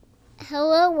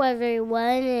Hello,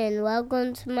 everyone, and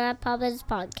welcome to my Papa's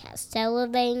podcast,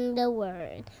 Elevating the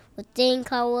Word, with Dean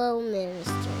Caldwell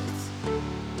Ministries.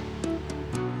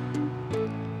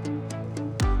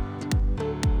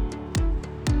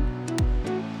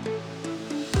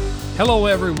 Hello,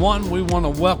 everyone. We want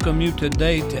to welcome you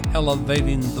today to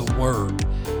Elevating the Word.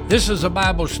 This is a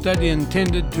Bible study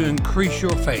intended to increase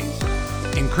your faith,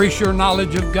 increase your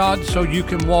knowledge of God so you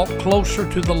can walk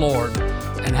closer to the Lord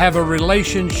and have a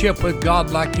relationship with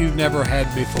God like you've never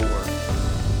had before.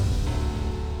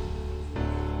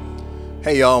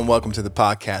 Hey y'all, and welcome to the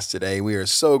podcast today. We are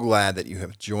so glad that you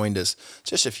have joined us.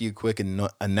 Just a few quick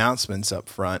announcements up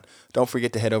front. Don't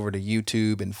forget to head over to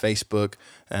YouTube and Facebook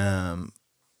and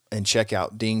check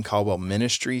out Dean Caldwell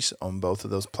Ministries on both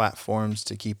of those platforms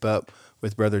to keep up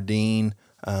with Brother Dean.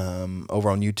 Over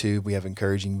on YouTube, we have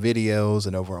encouraging videos,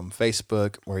 and over on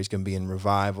Facebook, where he's going to be in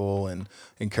revival and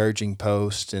encouraging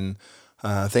posts and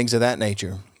things of that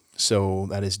nature. So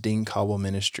that is Dean Caldwell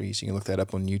Ministries. You can look that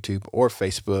up on YouTube or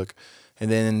Facebook.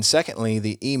 And then secondly,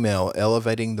 the email,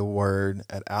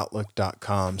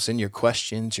 elevatingtheword@outlook.com. Send your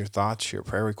questions, your thoughts, your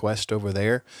prayer request over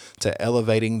there to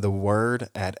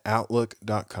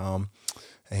elevatingtheword@outlook.com.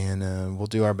 And we'll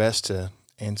do our best to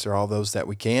answer all those that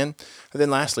we can. And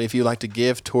then lastly, if you'd like to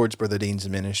give towards Brother Dean's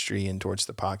ministry and towards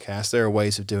the podcast, there are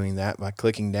ways of doing that by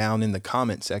clicking down in the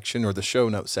comment section or the show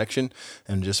notes section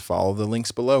and just follow the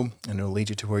links below, and it'll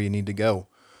lead you to where you need to go.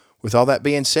 With all that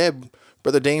being said,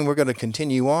 Brother Dean, we're going to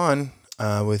continue on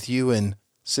with you and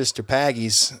Sister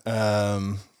Paggy's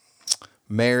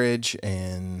marriage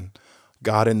and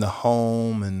God in the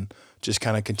home, and just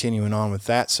kind of continuing on with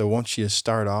that. So won't you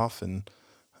start off, and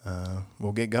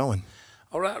we'll get going.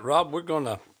 All right, Rob, we're going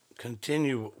to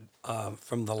continue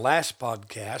from the last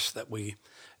podcast that we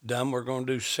done. We're going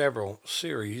to do several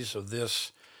series of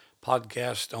this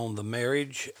podcast on the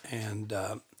marriage and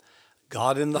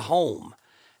God in the home.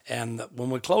 And when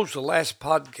we closed the last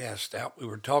podcast out, we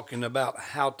were talking about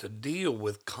how to deal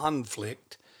with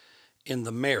conflict in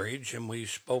the marriage, and we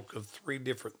spoke of three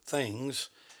different things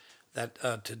that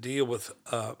to deal with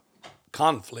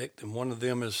conflict, and one of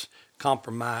them is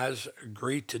compromise,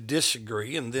 agree to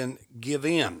disagree, and then give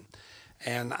in.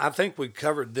 And I think we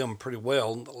covered them pretty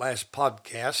well in the last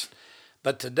podcast.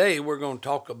 But today we're going to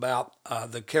talk about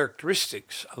the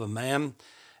characteristics of a man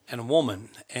and a woman.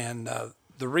 And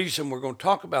the reason we're going to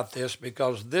talk about this,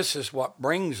 because this is what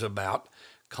brings about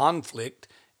conflict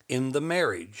in the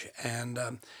marriage.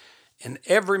 And in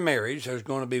every marriage, there's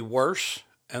going to be worse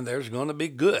and there's going to be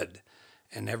good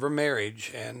in every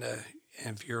marriage. And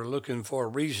if you're looking for a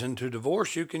reason to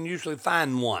divorce, you can usually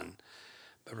find one.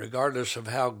 But regardless of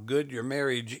how good your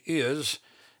marriage is,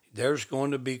 there's going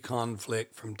to be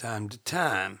conflict from time to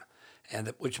time,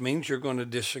 and which means you're going to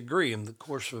disagree. In the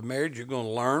course of a marriage, you're going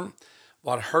to learn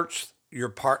what hurts your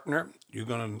partner. You're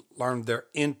going to learn their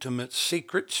intimate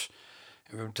secrets.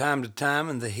 And from time to time,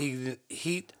 in the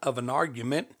heat of an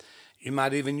argument, you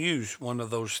might even use one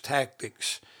of those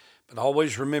tactics. But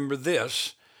always remember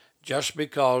this: just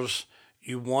because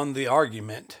you won the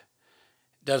argument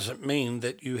doesn't mean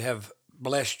that you have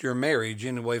blessed your marriage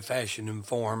in any way, fashion, and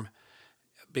form,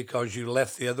 because you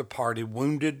left the other party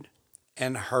wounded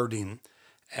and hurting.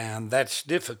 And that's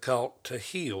difficult to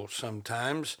heal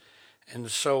sometimes.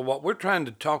 And so what we're trying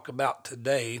to talk about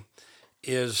today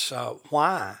is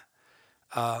why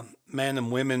men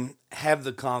and women have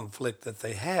the conflict that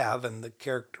they have, and the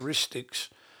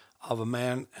characteristics of a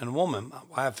man and a woman. My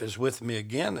wife is with me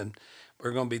again, and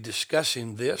we're going to be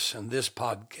discussing this in this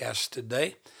podcast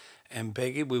today. And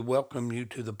Peggy, we welcome you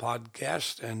to the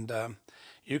podcast, and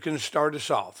you can start us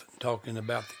off talking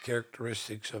about the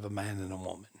characteristics of a man and a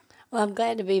woman. Well, I'm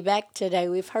glad to be back today.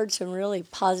 We've heard some really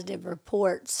positive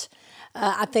reports.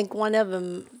 I think one of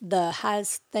them, the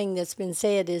highest thing that's been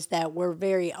said, is that we're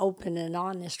very open and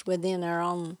honest within our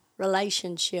own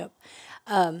relationship.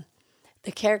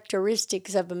 The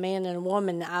characteristics of a man and a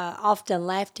woman, I often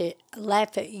laugh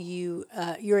at you,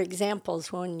 your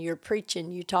examples when you're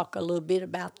preaching. You talk a little bit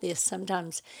about this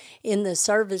sometimes in the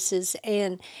services,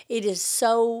 and it is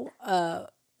so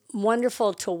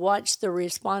wonderful to watch the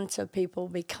response of people,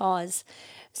 because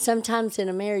sometimes in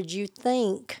a marriage you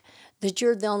think that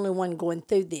you're the only one going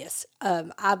through this.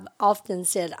 I've often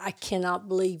said, I cannot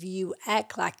believe you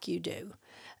act like you do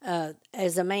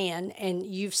as a man, and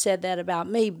you've said that about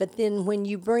me. But then when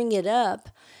you bring it up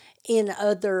in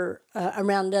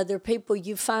around other people,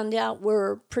 you find out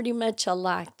we're pretty much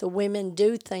alike. The women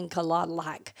do think a lot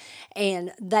alike,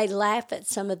 and they laugh at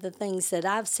some of the things that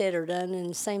I've said or done,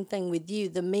 and same thing with you.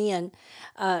 The men,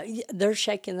 they're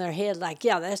shaking their head like,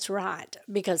 yeah, that's right,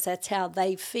 because that's how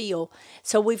they feel.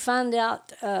 So we find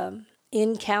out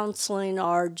in counseling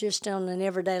or just on an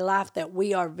everyday life that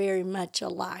we are very much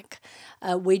alike.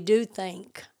 We do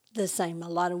think the same. A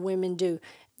lot of women do.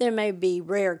 There may be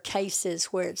rare cases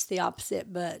where it's the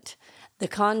opposite, but the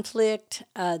conflict,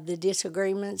 the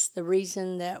disagreements, the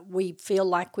reason that we feel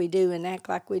like we do and act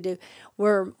like we do,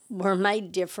 we're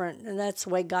made different, and that's the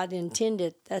way God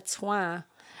intended. That's why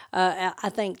I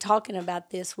think talking about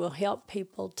this will help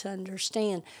people to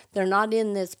understand they're not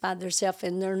in this by themselves,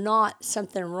 and they're not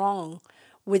something wrong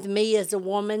with me as a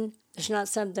woman. There's not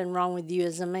something wrong with you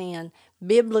as a man.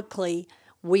 Biblically,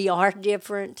 we are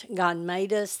different. God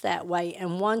made us that way,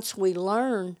 and once we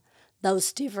learn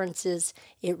those differences,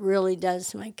 it really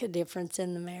does make a difference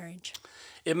in the marriage.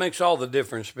 It makes all the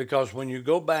difference, because when you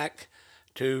go back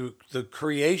to the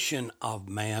creation of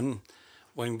man,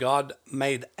 when God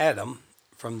made Adam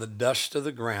from the dust of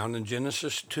the ground in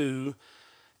Genesis 2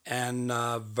 and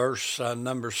verse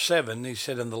number 7, he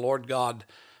said, "And the Lord God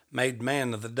made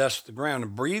man of the dust of the ground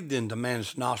and breathed into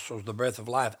man's nostrils the breath of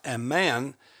life, and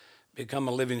man become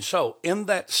a living soul." In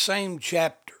that same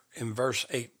chapter, in verse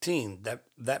 18,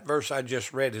 that verse I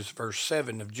just read is verse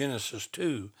 7 of Genesis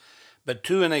 2. But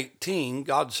 2 and 18,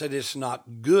 God said it's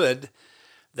not good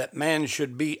that man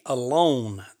should be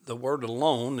alone. The word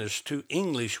alone is two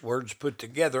English words put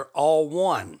together, all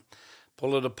one.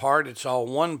 Pull it apart, it's all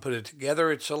one. Put it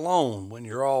together, it's alone. When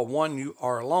you're all one, you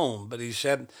are alone. But he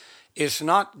said, it's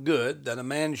not good that a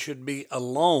man should be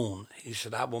alone. He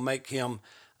said, I will make him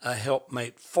a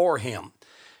helpmate for him.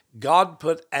 God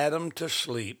put Adam to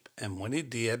sleep, and when he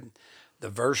did, the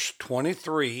verse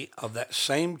 23 of that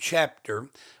same chapter,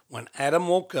 when Adam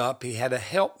woke up, he had a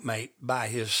helpmate by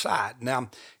his side. Now,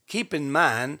 keep in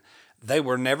mind, they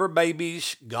were never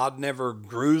babies. God never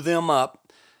grew them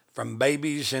up from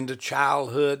babies into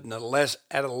childhood and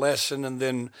adolescent and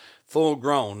then full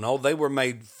grown. No, they were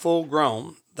made full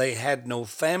grown. They had no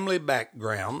family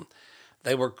background.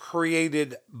 They were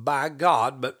created by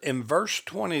God. But in verse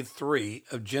 23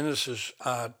 of Genesis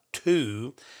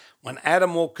 2, when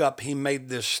Adam woke up, he made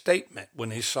this statement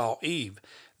when he saw Eve.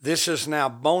 This is now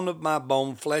bone of my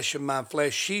bone, flesh of my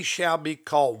flesh. She shall be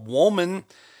called woman,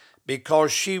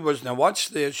 because she was, now watch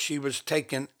this, she was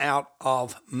taken out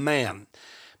of man.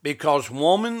 Because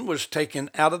woman was taken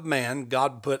out of man,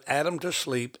 God put Adam to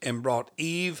sleep and brought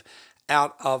Eve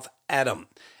out of Adam.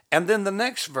 And then the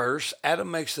next verse,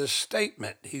 Adam makes this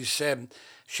statement. He said,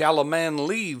 shall a man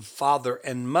leave father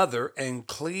and mother and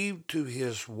cleave to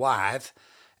his wife,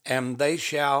 and they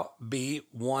shall be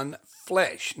one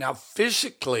flesh. Now,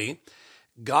 physically,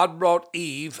 God brought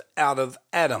Eve out of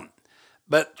Adam,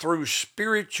 but through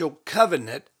spiritual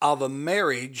covenant of a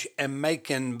marriage and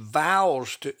making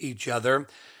vows to each other,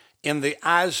 in the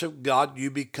eyes of God, you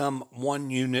become one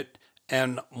unit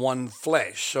and one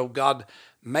flesh. So God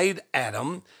made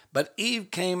Adam, but Eve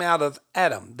came out of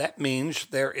Adam. That means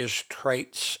there is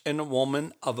traits in a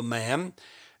woman of a man.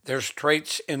 There's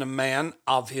traits in a man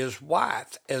of his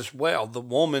wife as well, the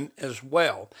woman as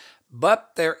well.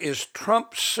 But there is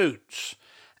trump suits.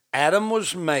 Adam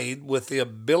was made with the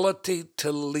ability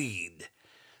to lead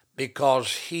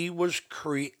because he was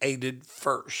created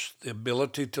first, the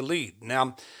ability to lead.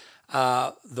 Now,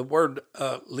 the word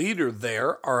leader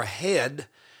there, or head,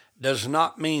 does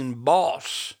not mean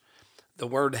boss. The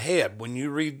word head, when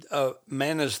you read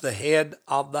man as the head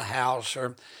of the house,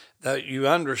 or that you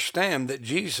understand that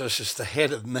Jesus is the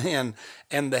head of man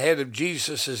and the head of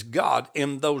Jesus is God.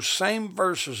 In those same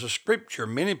verses of Scripture,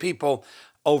 many people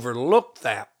overlook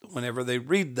that whenever they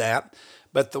read that,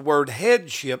 but the word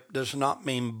headship does not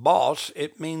mean boss,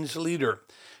 it means leader.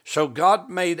 So God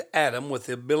made Adam with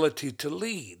the ability to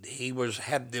lead. He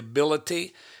had the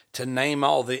ability to name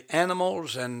all the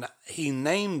animals, and he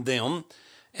named them,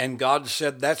 and God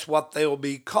said that's what they'll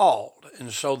be called.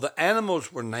 And so the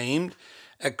animals were named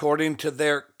according to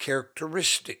their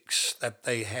characteristics that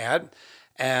they had,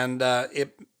 and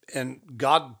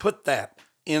God put that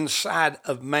inside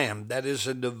of man. That is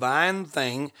a divine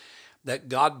thing that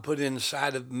God put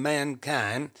inside of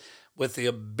mankind with the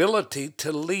ability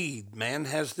to lead. Man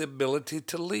has the ability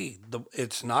to lead.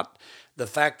 It's not the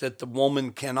fact that the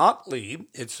woman cannot lead,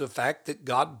 it's the fact that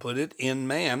God put it in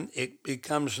man. It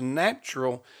becomes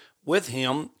natural with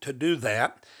him to do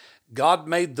that. God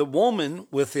made the woman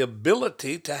with the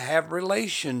ability to have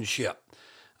relationship.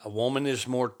 A woman is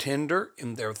more tender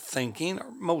in their thinking,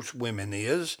 or most women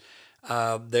is.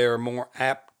 They're more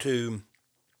apt to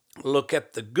look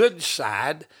at the good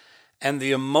side and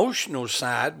the emotional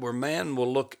side, where man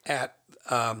will look at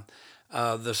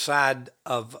the side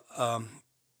of,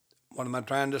 what am I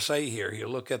trying to say here? He'll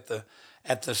look at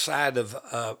the side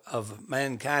of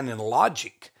mankind in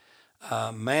logic.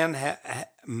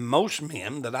 Most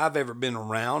men that I've ever been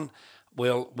around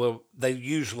they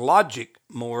use logic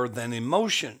more than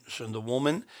emotions, and the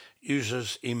woman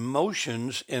uses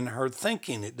emotions in her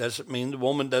thinking. It doesn't mean the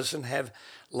woman doesn't have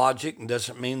logic, and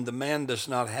doesn't mean the man does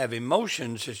not have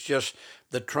emotions. It's just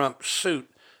the trump suit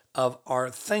of our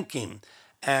thinking.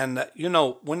 And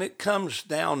when it comes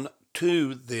down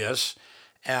to this,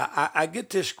 I get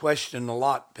this question a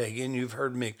lot, Peggy, and you've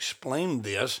heard me explain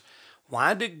this.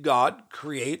 Why did God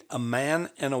create a man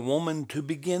and a woman to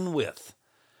begin with?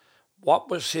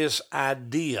 What was his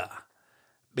idea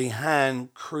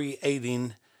behind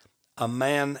creating a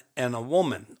man and a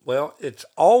woman? Well, it's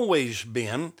always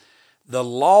been the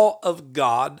law of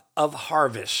God of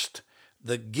harvest.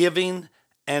 The giving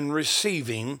and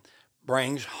receiving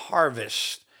brings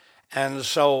harvest. And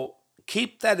so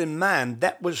keep that in mind.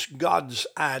 That was God's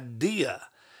idea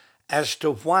as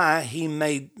to why he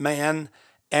made man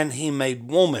and he made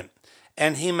woman.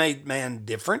 And he made man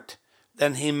different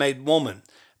than he made woman.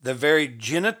 The very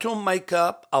genital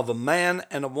makeup of a man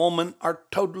and a woman are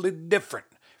totally different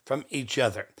from each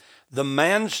other. The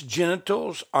man's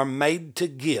genitals are made to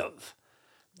give.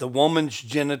 The woman's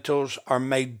genitals are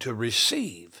made to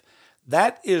receive.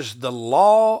 That is the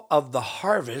law of the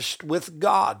harvest with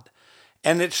God.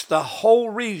 And it's the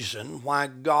whole reason why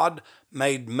God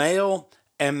made male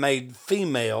and made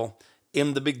female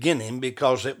in the beginning,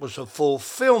 because it was a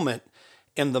fulfillment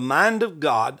in the mind of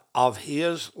God of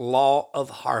his law of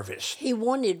harvest. He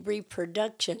wanted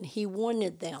reproduction. He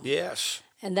wanted them. Yes.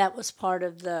 And that was part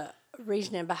of the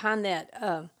reasoning behind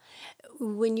that.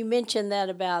 When you mentioned that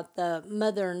about the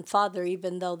mother and father,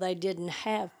 even though they didn't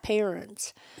have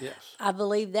parents, yes, I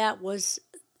believe that was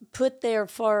put there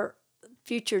for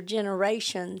future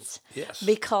generations. Yes.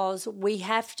 Because we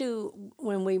have to,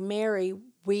 when we marry,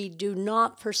 we do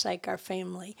not forsake our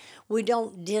family. We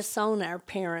don't disown our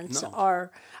parents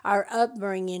or our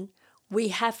upbringing. We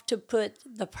have to put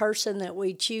the person that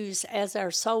we choose as our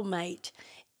soulmate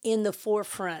in the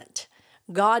forefront.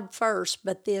 God first,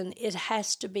 but then it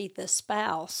has to be the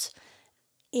spouse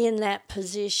in that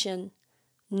position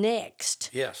next.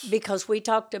 Yes. Because we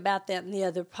talked about that in the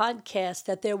other podcast,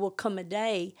 that there will come a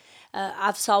day.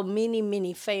 I've saw many,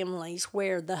 many families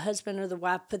where the husband or the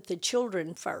wife put the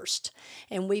children first.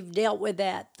 And we've dealt with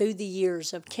that through the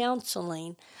years of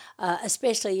counseling,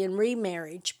 especially in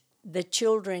remarriage. The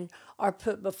children are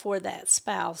put before that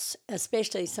spouse,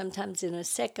 especially sometimes in a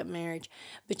second marriage.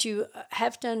 But you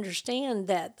have to understand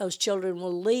that those children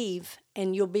will leave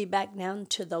and you'll be back down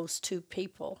to those two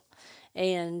people.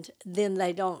 And then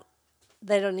they don't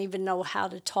even know how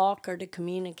to talk or to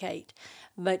communicate.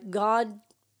 But God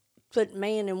put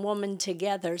man and woman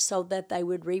together so that they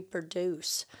would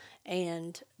reproduce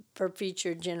and for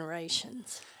future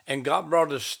generations. And God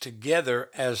brought us together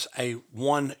as a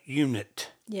one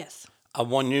unit. Yes. A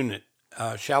one unit.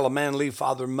 Shall a man leave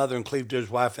father and mother and cleave to his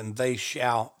wife, and they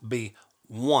shall be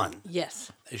one.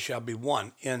 Yes. They shall be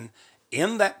one.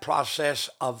 In that process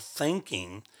of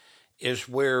thinking is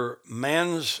where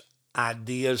man's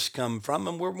ideas come from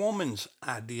and where woman's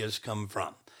ideas come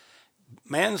from.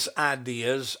 Man's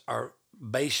ideas are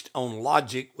based on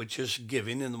logic, which is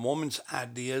giving, and the woman's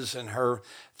ideas and her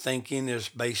thinking is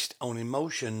based on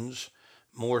emotions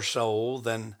more so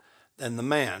than the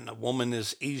man. A woman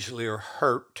is easier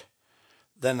hurt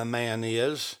than a man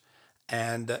is,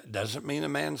 and doesn't mean a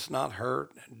man's not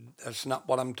hurt. That's not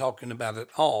what I'm talking about at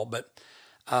all. But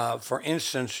for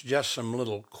instance, just some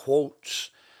little quotes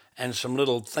and some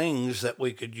little things that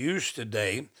we could use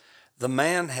today. The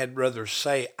man had rather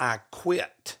say, "I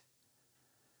quit,"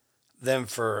 than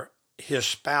for his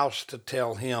spouse to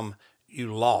tell him,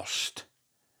 "You lost."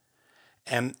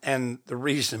 And the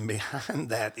reason behind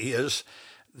that is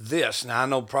this. Now, I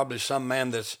know probably some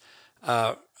man that's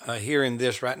hearing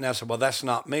this right now say, "Well, that's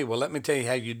not me." Well, let me tell you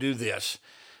how you do this.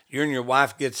 You and your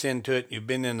wife gets into it. You've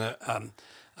been in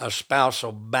a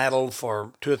spousal battle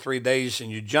for 2 or 3 days,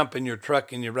 and you jump in your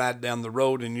truck and you ride down the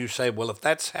road and you say, "Well, if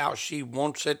that's how she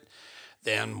wants it,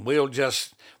 then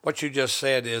what you just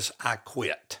said is, I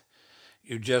quit."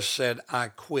 You just said, "I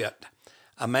quit."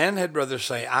 A man had rather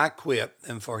say, "I quit,"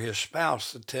 than for his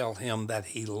spouse to tell him that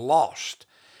he lost.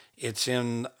 It's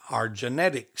in our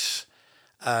genetics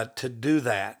to do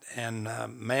that. And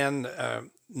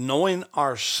knowing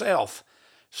ourself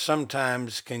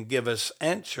sometimes can give us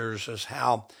answers as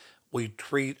how we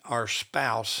treat our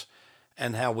spouse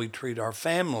and how we treat our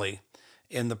family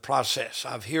in the process.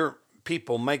 I've heard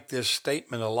people make this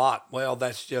statement a lot. "Well,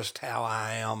 that's just how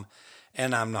I am,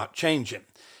 and I'm not changing."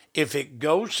 If it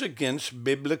goes against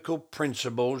biblical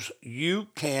principles, you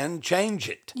can change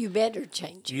it. You better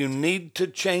change it. You need to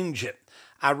change it.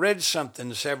 I read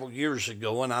something several years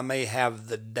ago, and I may have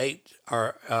the date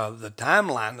or the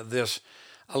timeline of this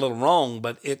a little wrong,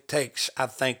 but it takes, I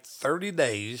think, 30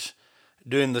 days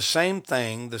doing the same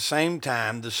thing, the same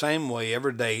time, the same way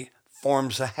every day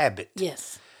forms a habit.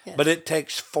 Yes. But it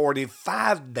takes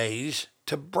 45 days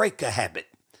to break a habit.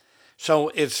 So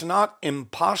it's not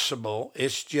impossible.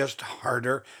 It's just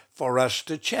harder for us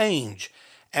to change.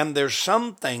 And there's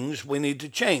some things we need to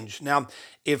change. Now,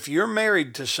 if you're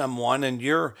married to someone and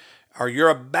you're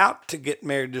about to get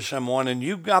married to someone and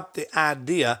you've got the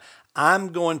idea,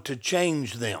 I'm going to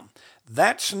change them.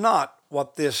 That's not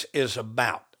what this is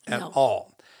about at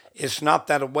all. It's not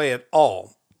that way at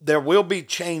all. There will be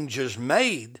changes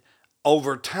made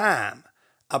over time,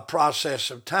 a process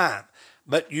of time.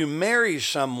 But you marry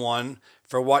someone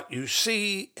for what you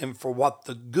see and for what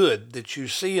the good that you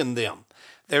see in them.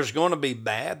 There's going to be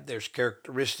bad. There's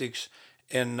characteristics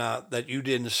that you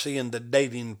didn't see in the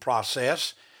dating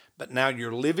process, but now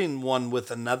you're living one with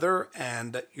another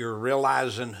and you're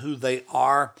realizing who they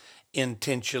are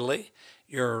intentionally.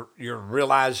 You're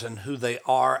realizing who they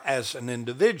are as an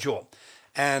individual.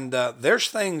 And there's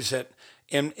things that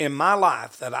in my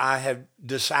life that I have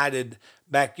decided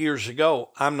back years ago,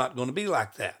 I'm not going to be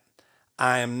like that.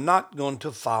 I am not going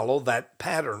to follow that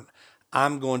pattern.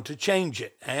 I'm going to change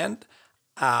it. And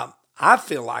I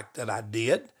feel like that I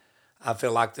did. I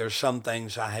feel like there's some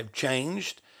things I have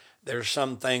changed. There's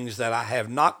some things that I have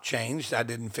not changed. I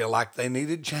didn't feel like they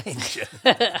needed changing.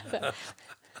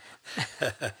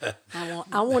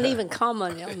 I won't even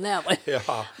comment on that one.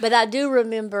 Yeah. But I do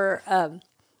remember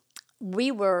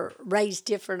we were raised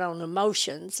different on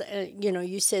emotions.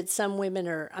 You said some women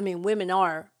are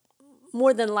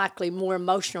more than likely more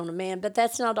emotional than men, but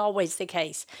that's not always the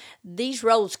case. These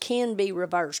roles can be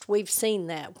reversed. We've seen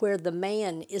that, where the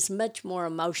man is much more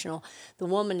emotional, the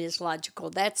woman is logical.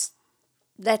 That's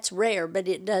rare, but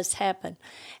it does happen.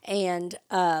 And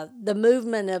the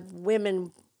movement of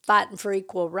women fighting for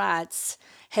equal rights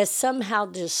has somehow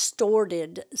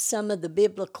distorted some of the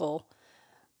biblical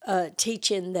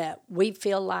teaching that we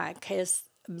feel like has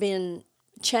been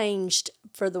changed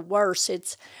for the worse.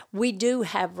 We do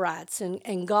have rights,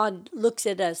 and God looks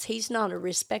at us. He's not a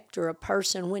respecter of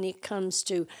person when it comes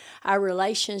to our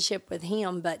relationship with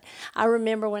Him. But I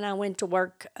remember when I went to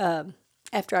work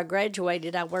after I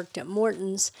graduated, I worked at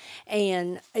Morton's,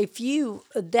 and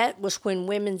that was when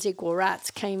women's equal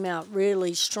rights came out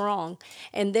really strong,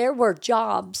 and there were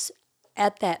jobs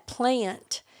at that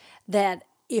plant that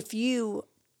if you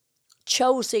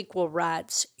chose equal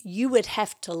rights, you would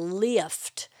have to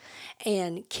lift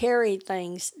and carry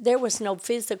things. There was no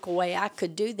physical way I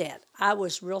could do that. I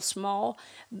was real small,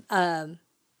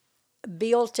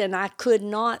 built, and I could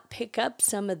not pick up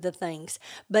some of the things.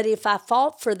 But if I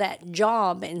fought for that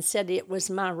job and said it was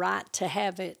my right to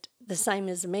have it the same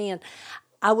as a man,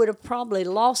 I would have probably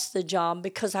lost the job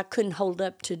because I couldn't hold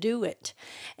up to do it.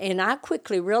 And I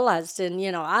quickly realized, and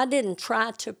I didn't try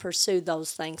to pursue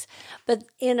those things. But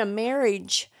in a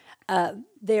marriage,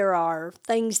 there are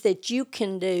things that you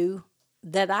can do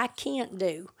that I can't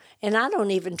do, and I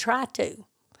don't even try to.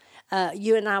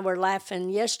 You and I were laughing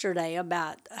yesterday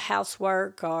about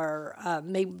housework or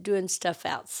me doing stuff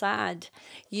outside,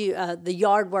 the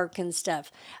yard work and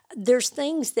stuff. There's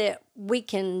things that we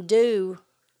can do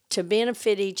to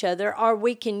benefit each other, or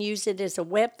we can use it as a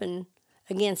weapon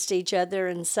against each other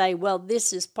and say, well,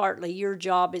 this is partly your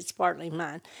job, it's partly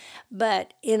mine.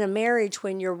 But in a marriage,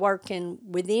 when you're working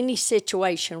with any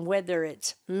situation, whether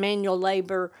it's manual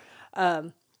labor,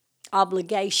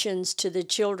 obligations to the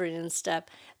children and stuff,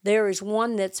 there is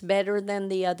one that's better than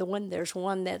the other one. There's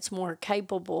one that's more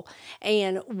capable.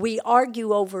 And we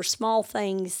argue over small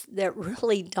things that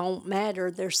really don't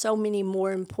matter. There's so many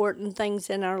more important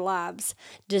things in our lives,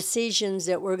 decisions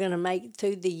that we're going to make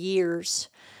through the years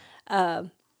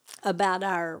about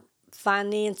our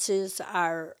finances,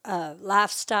 our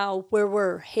lifestyle, where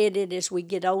we're headed as we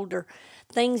get older,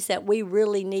 things that we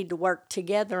really need to work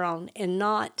together on and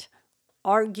not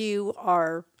argue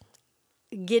or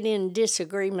get in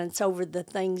disagreements over the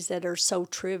things that are so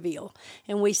trivial.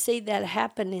 And we see that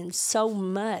happening so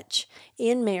much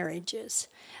in marriages,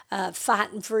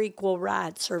 fighting for equal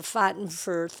rights or fighting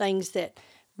for things that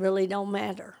really don't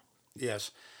matter.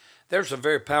 Yes. There's a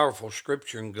very powerful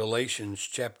scripture in Galatians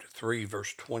chapter 3,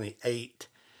 verse 28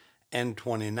 and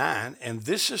 29, and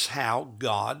this is how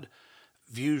God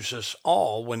views us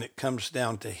all when it comes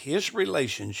down to His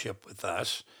relationship with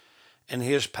us and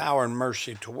His power and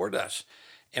mercy toward us.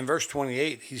 In verse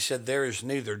 28, He said, there is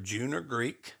neither Jew nor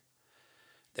Greek,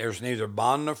 there's neither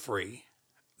bond nor free,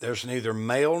 there's neither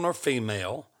male nor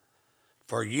female,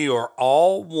 for ye are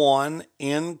all one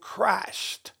in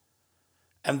Christ.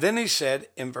 And then he said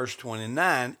in verse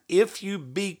 29, if you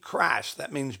be Christ,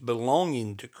 that means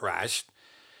belonging to Christ.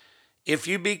 If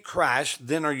you be Christ,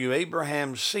 then are you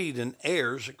Abraham's seed and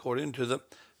heirs according to the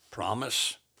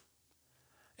promise.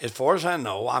 As far as I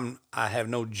know, I have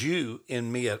no Jew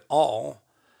in me at all,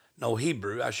 no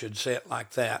Hebrew, I should say it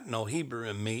like that, no Hebrew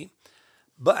in me,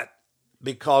 but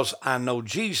because I know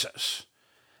Jesus.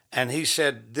 And he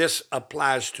said this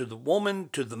applies to the woman,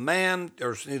 to the man.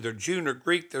 There's neither Jew nor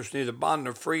Greek. There's neither bond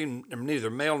nor free, neither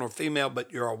male nor female,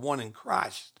 but you are one in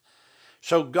Christ.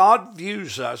 So God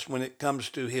views us when it comes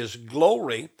to his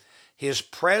glory, his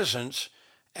presence,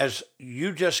 as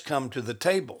you just come to the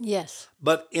table. Yes.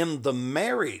 But in the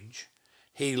marriage,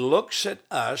 he looks at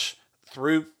us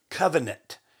through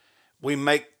covenant. We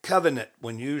make covenant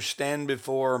when you stand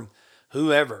before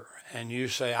whoever and you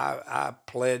say, I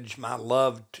pledge my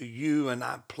love to you and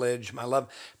I pledge my love.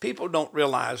 People don't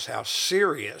realize how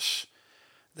serious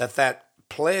that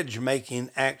pledge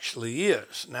making actually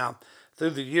is. Now,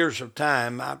 through the years of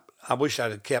time, I wish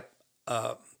I'd have kept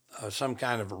some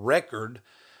kind of record,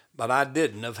 but I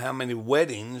didn't, of how many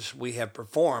weddings we have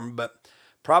performed. But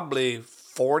probably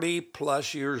 40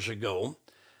 plus years ago,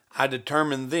 I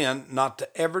determined then not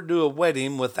to ever do a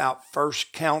wedding without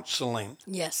first counseling.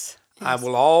 Yes. I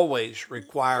will always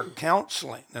require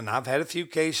counseling. And I've had a few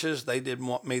cases, they didn't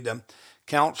want me to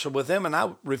counsel with them, and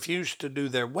I refused to do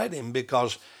their wedding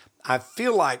because I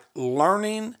feel like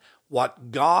learning what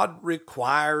God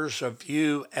requires of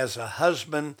you as a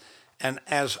husband and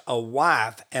as a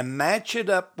wife and match it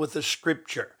up with the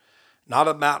scripture. Not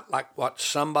about like what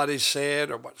somebody said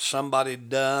or what somebody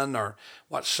done or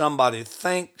what somebody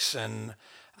thinks, and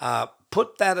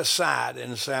put that aside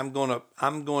and say, I'm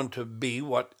going to be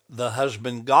what the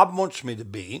husband God wants me to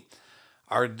be,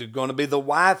 or going to be the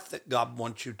wife that God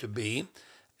wants you to be,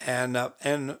 and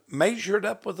measure it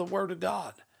up with the Word of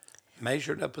God.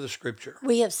 Measure it up with the Scripture.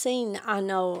 We have seen, I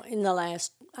know, in the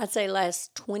last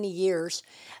 20 years,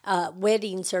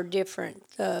 weddings are different.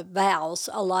 The vows,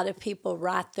 a lot of people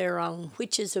write their own,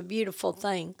 which is a beautiful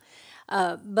thing.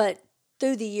 But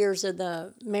through the years of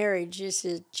the marriages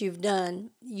that you've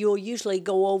done, you'll usually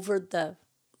go over the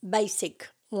basic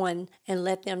one and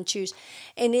let them choose.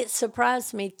 And it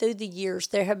surprised me through the years,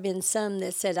 there have been some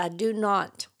that said, I do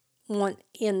not want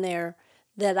in there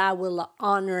that I will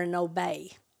honor and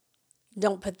obey.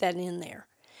 Don't put that in there.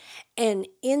 And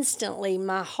instantly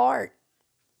my heart,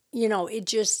 it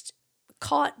just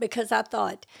caught, because I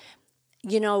thought,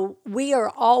 we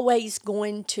are always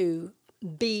going to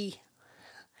be,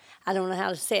 I don't know how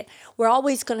to say it. We're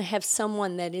always going to have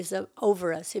someone that is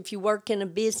over us. If you work in a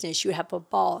business, you have a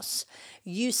boss.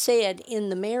 You said in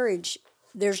the marriage,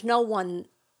 there's no one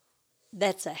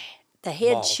that's the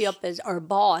headship or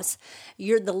boss.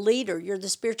 You're the leader. You're the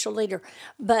spiritual leader.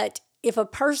 But if a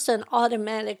person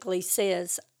automatically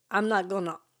says, I'm not going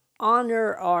to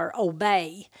honor or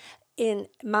obey, in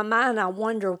my mind, I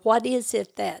wonder what is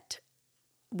it that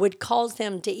would cause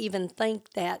them to even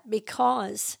think that,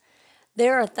 because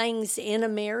there are things in a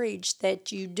marriage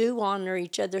that you do honor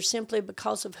each other simply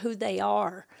because of who they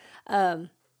are.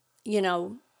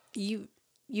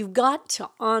 You've got to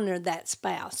honor that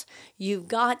spouse. You've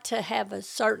got to have a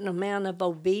certain amount of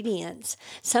obedience.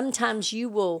 Sometimes you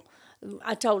will,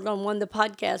 I told on one of the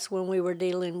podcasts when we were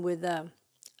dealing with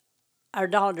our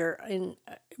daughter in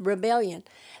rebellion,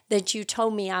 that you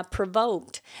told me I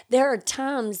provoked. There are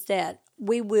times that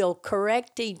we will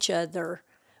correct each other,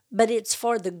 but it's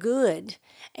for the good.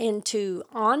 And to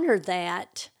honor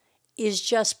that is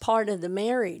just part of the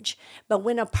marriage. But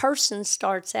when a person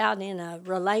starts out in a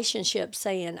relationship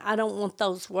saying, I don't want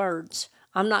those words,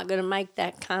 I'm not going to make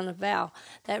that kind of vow,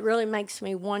 that really makes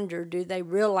me wonder, do they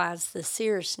realize the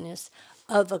seriousness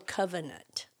of a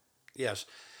covenant? Yes.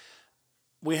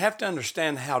 We have to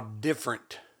understand how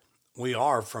different we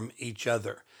are from each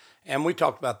other. And we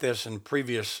talked about this in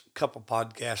previous couple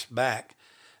podcasts back,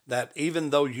 that even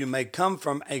though you may come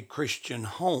from a Christian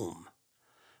home,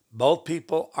 both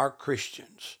people are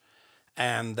Christians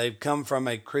and they've come from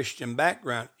a Christian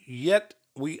background, yet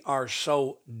we are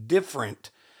so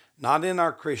different, not in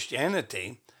our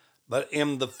Christianity, but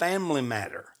in the family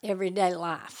matter. Everyday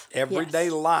life. Everyday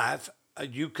Yes. life.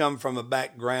 You come from a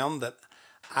background that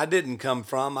I didn't come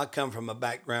from. I come from a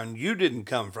background you didn't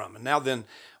come from. And now then,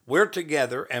 we're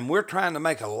together and we're trying to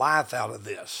make a life out of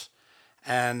this.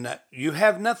 And you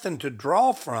have nothing to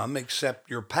draw from except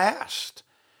your past.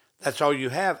 That's all you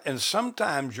have. And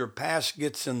sometimes your past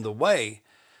gets in the way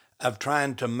of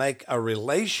trying to make a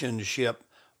relationship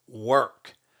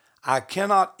work. I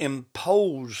cannot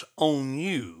impose on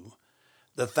you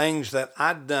the things that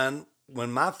I've done with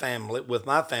my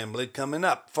family coming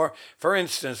up. For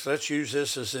instance, let's use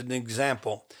this as an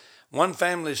example. One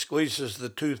family squeezes the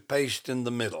toothpaste in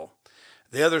the middle.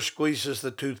 The other squeezes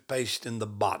the toothpaste in the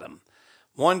bottom.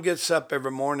 One gets up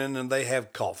every morning and they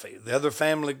have coffee. The other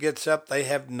family gets up, they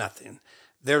have nothing.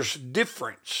 There's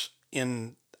difference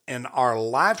in our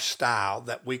lifestyle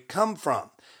that we come from.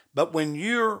 But when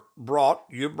you're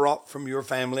brought from your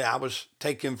family, I was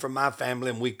taken from my family,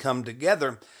 and we come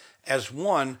together as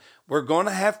one, we're going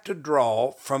to have to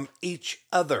draw from each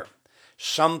other.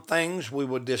 Some things we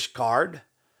will discard,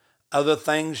 other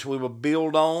things we will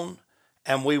build on,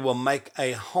 and we will make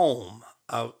a home,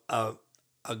 a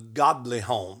godly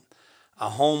home,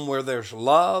 a home where there's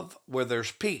love, where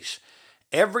there's peace.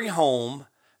 Every home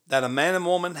that a man and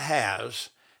woman has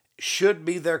should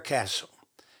be their castle.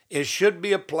 It should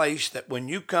be a place that when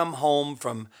you come home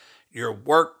from your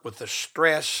work with the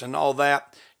stress and all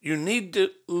that, you need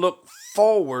to look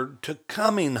forward to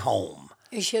coming home.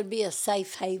 It should be a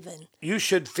safe haven. You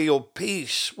should feel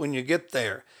peace when you get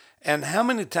there. And how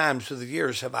many times through the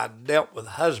years have I dealt with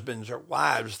husbands or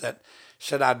wives that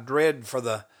said, I dread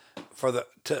to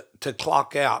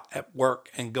clock out at work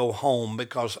and go home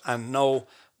because I know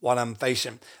what I'm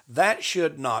facing. That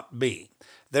should not be.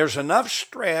 There's enough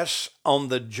stress on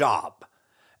the job.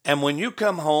 And when you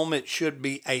come home, it should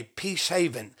be a peace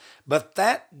haven. But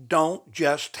that don't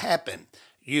just happen.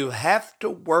 You have to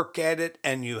work at it,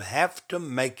 and you have to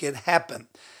make it happen.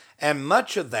 And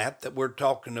much of that we're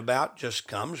talking about just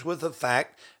comes with the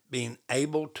fact being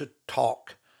able to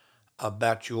talk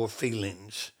about your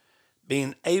feelings,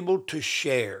 being able to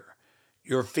share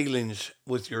your feelings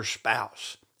with your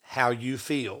spouse, how you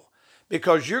feel.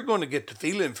 Because you're going to get the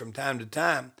feeling from time to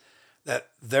time that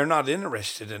they're not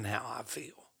interested in how I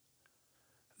feel.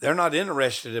 They're not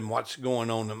interested in what's going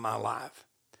on in my life.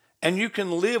 And you can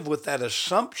live with that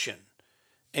assumption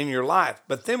in your life.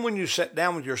 But then when you sit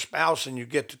down with your spouse and you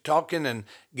get to talking and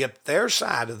get their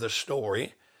side of the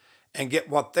story and get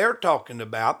what they're talking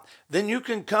about, then you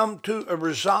can come to a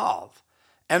resolve.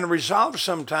 And a resolve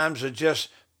sometimes is just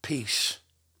peace.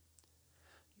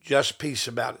 Just peace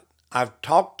about it. I've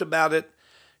talked about it.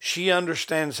 She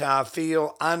understands how I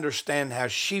feel. I understand how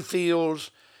she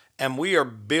feels. And we are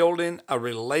building a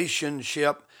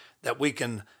relationship that we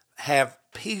can have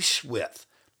peace with.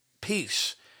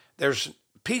 Peace.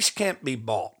 Peace can't be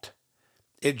bought.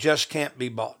 It just can't be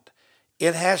bought.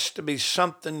 It has to be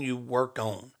something you work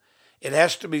on. It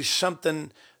has to be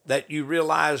something that you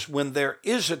realize when there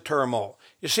is a turmoil.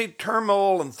 You see,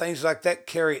 turmoil and things like that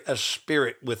carry a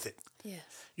spirit with it. Yes.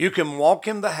 You can walk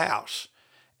in the house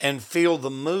and feel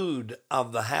the mood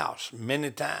of the house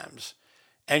many times.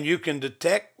 And you can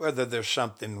detect whether there's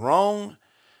something wrong,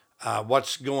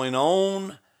 what's going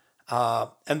on.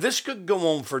 And this could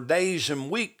go on for days and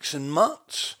weeks and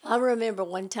months. I remember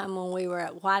one time when we were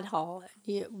at Whitehall,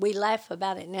 we laugh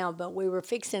about it now, but we were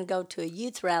fixing to go to a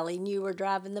youth rally and you were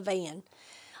driving the van.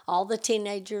 All the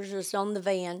teenagers was on the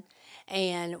van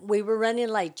and we were running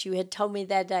late. You had told me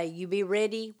that day, you be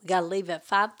ready. We got to leave at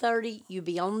 5:30. You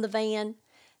be on the van.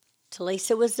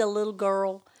 Talisa was the little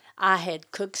girl. I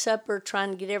had cooked supper,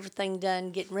 trying to get everything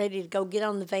done, getting ready to go get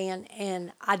on the van.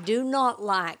 And I do not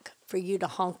like for you to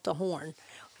honk the horn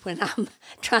when I'm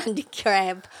trying to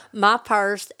grab my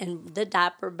purse and the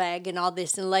diaper bag and all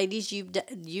this. And ladies,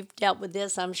 you've dealt with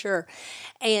this, I'm sure.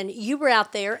 And you were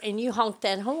out there and you honked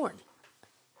that horn.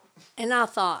 And I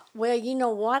thought, well, you know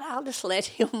what? I'll just let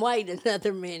him wait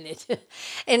another minute.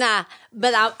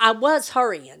 But I was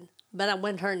hurrying. But I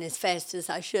wasn't hurrying as fast as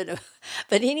I should have.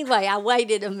 But anyway, I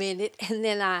waited a minute, and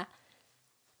then I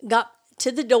got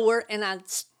to the door, and I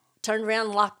turned around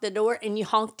and locked the door, and you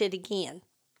honked it again.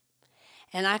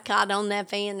 And I got on that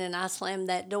van, and I slammed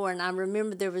that door. And I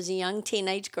remember there was a young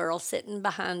teenage girl sitting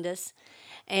behind us,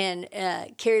 and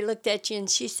Carrie looked at you, and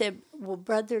she said, well,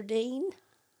 Brother Dean,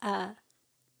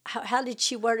 how did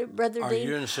she word it, Brother Dean?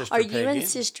 Are you and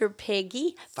Sister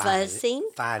Peggy fussing?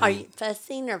 Fighting. Are you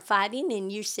fussing or fighting?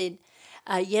 And you said,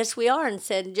 yes, we are. And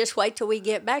said, just wait till we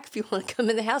get back. If you want to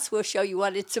come in the house, we'll show you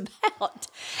what it's about.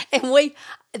 And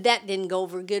that didn't go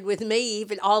over good with me.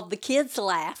 Even all the kids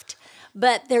laughed.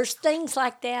 But there's things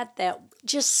like that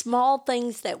just small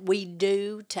things that we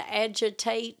do to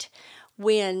agitate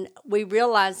when we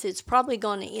realize it's probably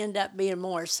going to end up being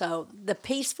more. So the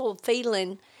peaceful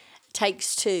feeling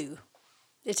takes two.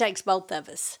 It takes both of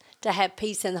us to have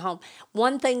peace in the home.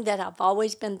 One thing that I've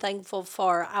always been thankful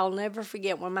for, I'll never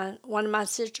forget, when one of my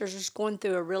sisters was going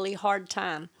through a really hard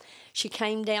time. She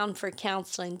came down for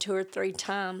counseling 2 or 3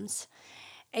 times,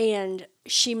 and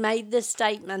she made this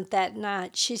statement that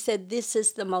night. She said, this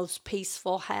is the most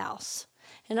peaceful house.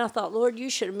 And I thought, Lord, you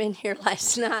should have been here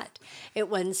last night. It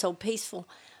wasn't so peaceful.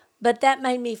 But that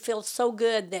made me feel so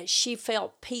good that she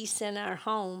felt peace in our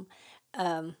home.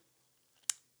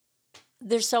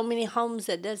 There's so many homes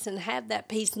that doesn't have that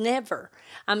peace. Never.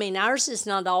 I mean, ours is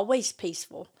not always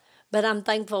peaceful, but I'm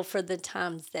thankful for the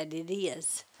times that it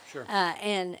is. Sure.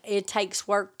 And it takes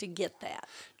work to get that.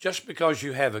 Just because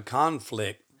you have a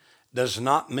conflict does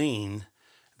not mean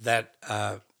that,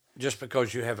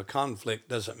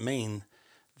 doesn't mean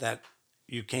that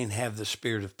you can't have the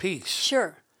spirit of peace.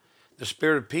 Sure. The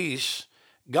spirit of peace,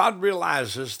 God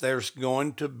realizes there's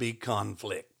going to be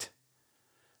conflict.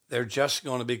 There's just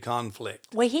going to be conflict.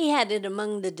 Well, he had it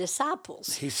among the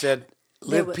disciples. He said,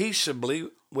 live peaceably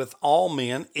with all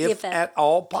men, if at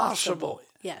all possible.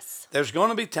 Yes. There's going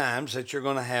to be times that you're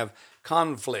going to have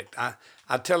conflict.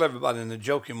 I tell everybody in a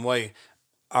joking way,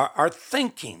 our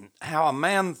thinking, how a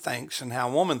man thinks and how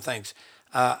a woman thinks.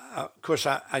 Of course,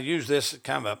 I use this as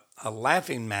kind of a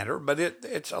laughing matter, but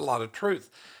it's a lot of truth.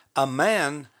 A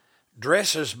man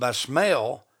dresses by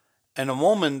smell, and a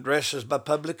woman dresses by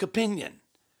public opinion.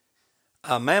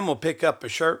 A man will pick up a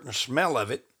shirt and smell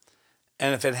of it,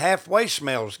 and if it halfway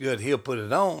smells good, he'll put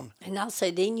it on. And I'll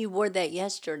say, didn't you wore that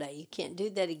yesterday? You can't do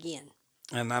that again.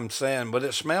 And I'm saying, but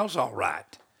it smells all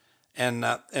right. And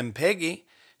Peggy,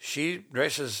 she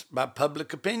dresses by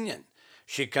public opinion.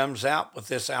 She comes out with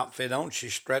this outfit on. She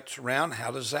stretches around.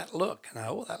 How does that look? And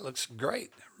that looks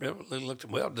great. It really looks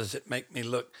well. Does it make me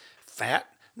look fat?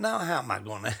 No. How am I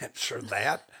going to answer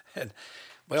that? And,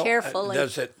 well, carefully.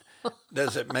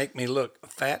 Does it make me look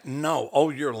fat? No. Oh,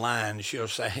 you're lying. She'll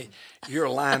say, you're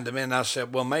lying to me. And I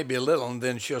said, well, maybe a little. And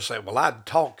then she'll say, well, I'd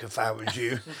talk if I was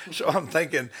you. So I'm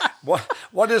thinking,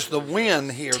 what is the win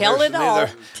here? Tell it all.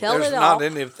 There's not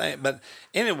anything. But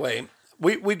anyway,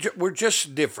 we're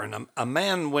just different. A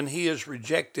man, when he is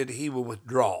rejected, he will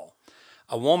withdraw.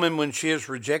 A woman, when she is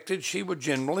rejected, she will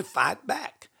generally fight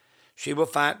back. She will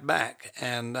fight back.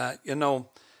 And,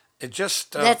 it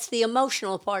just... that's the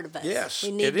emotional part of us. Yes,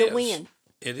 we need to win.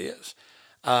 It is.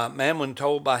 Man, when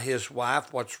told by his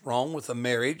wife what's wrong with a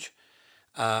marriage,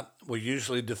 will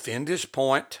usually defend his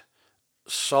point,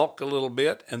 sulk a little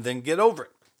bit, and then get over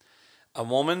it. A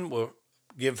woman will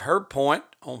give her point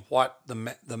on what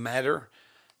the matter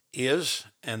is,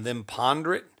 and then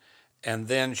ponder it, and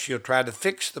then she'll try to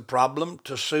fix the problem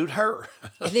to suit her.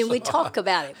 And then we talk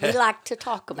about it. We like to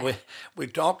talk about it. We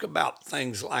talk about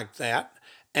things like that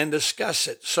and discuss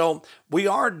it. So we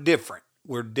are different.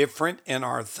 We're different in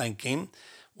our thinking.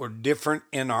 We're different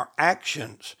in our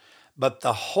actions. But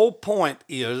the whole point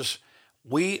is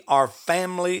we are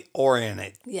family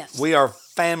oriented. Yes. We are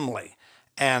family.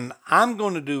 And I'm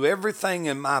going to do everything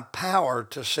in my power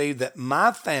to see that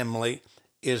my family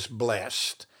is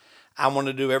blessed. I want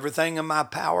to do everything in my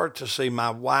power to see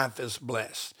my wife is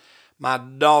blessed. My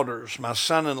daughters, my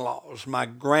son-in-laws, my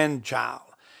grandchild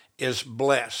is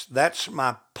blessed. That's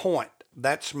my point.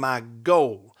 That's my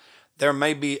goal. There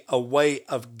may be a way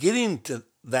of getting to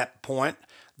that point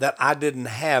that I didn't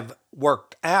have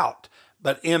worked out,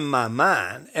 but in my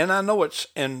mind, and I know it's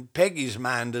in Peggy's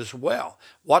mind as well,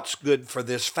 what's good for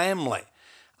this family?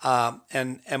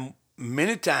 And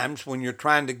many times when you're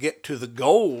trying to get to the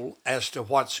goal as to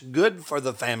what's good for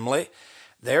the family,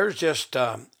 there's just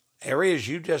areas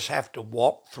you just have to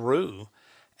walk through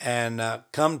and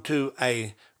come to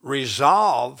a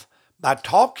resolve by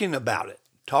talking about it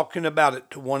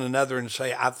to one another and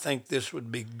say, I think this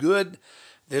would be good.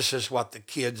 This is what the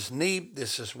kids need.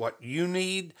 This is what you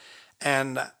need.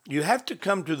 And you have to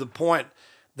come to the point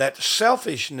that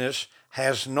selfishness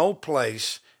has no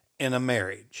place in a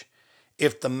marriage.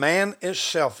 If the man is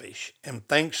selfish and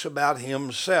thinks about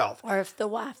himself, or if the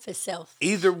wife is selfish,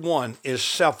 either one is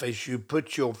selfish, you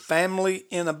put your family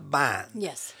in a bind.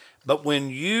 Yes. But when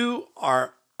you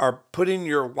are putting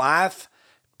your wife,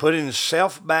 putting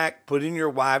self back, putting your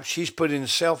wife, she's putting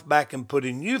self back and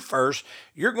putting you first,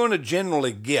 you're going to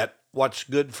generally get what's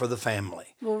good for the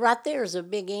family. Well, right there is a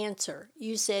big answer.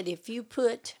 You said if you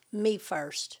put me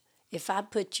first, if I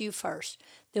put you first,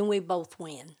 then we both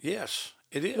win. Yes,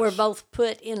 it is. We're both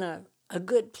put in a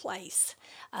good place.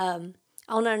 On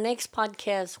our next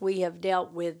podcast, we have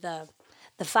dealt with the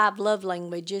 5 love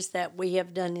languages that we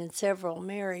have done in several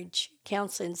marriage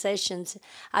counseling sessions.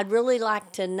 I'd really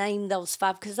like to name those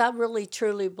 5 because I really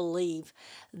truly believe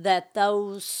that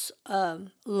those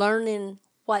learning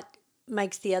what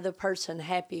makes the other person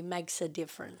happy makes a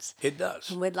difference. It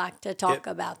does. And we'd like to talk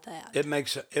about that. It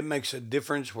makes a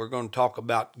difference. We're going to talk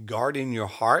about guarding your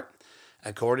heart.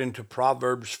 According to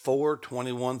Proverbs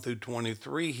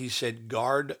 4:21-23, he said,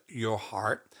 guard your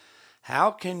heart.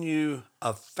 How can you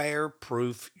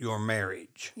affair-proof your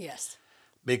marriage? Yes.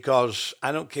 because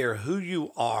I don't care who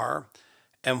you are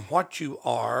and what you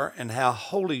are and how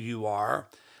holy you are,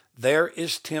 there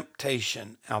is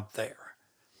temptation out there.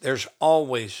 There's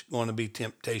always going to be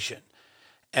temptation.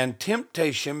 And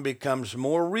temptation becomes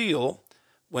more real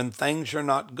when things are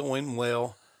not going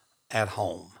well at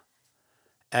home.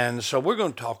 And so we're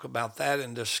going to talk about that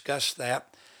and discuss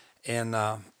that in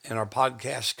our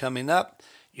podcast coming up.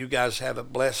 You guys have a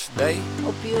blessed day.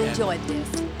 Hope you enjoyed this.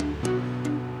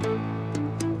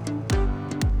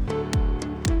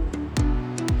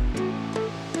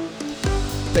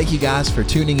 Thank you guys for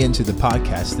tuning into the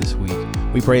podcast this week.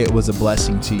 We pray it was a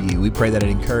blessing to you. We pray that it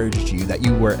encouraged you, that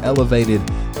you were elevated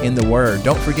in the Word.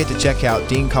 Don't forget to check out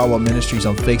Dean Caldwell Ministries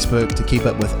on Facebook to keep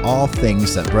up with all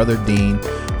things that Brother Dean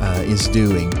is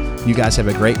doing. You guys have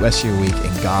a great rest of your week,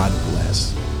 and God bless.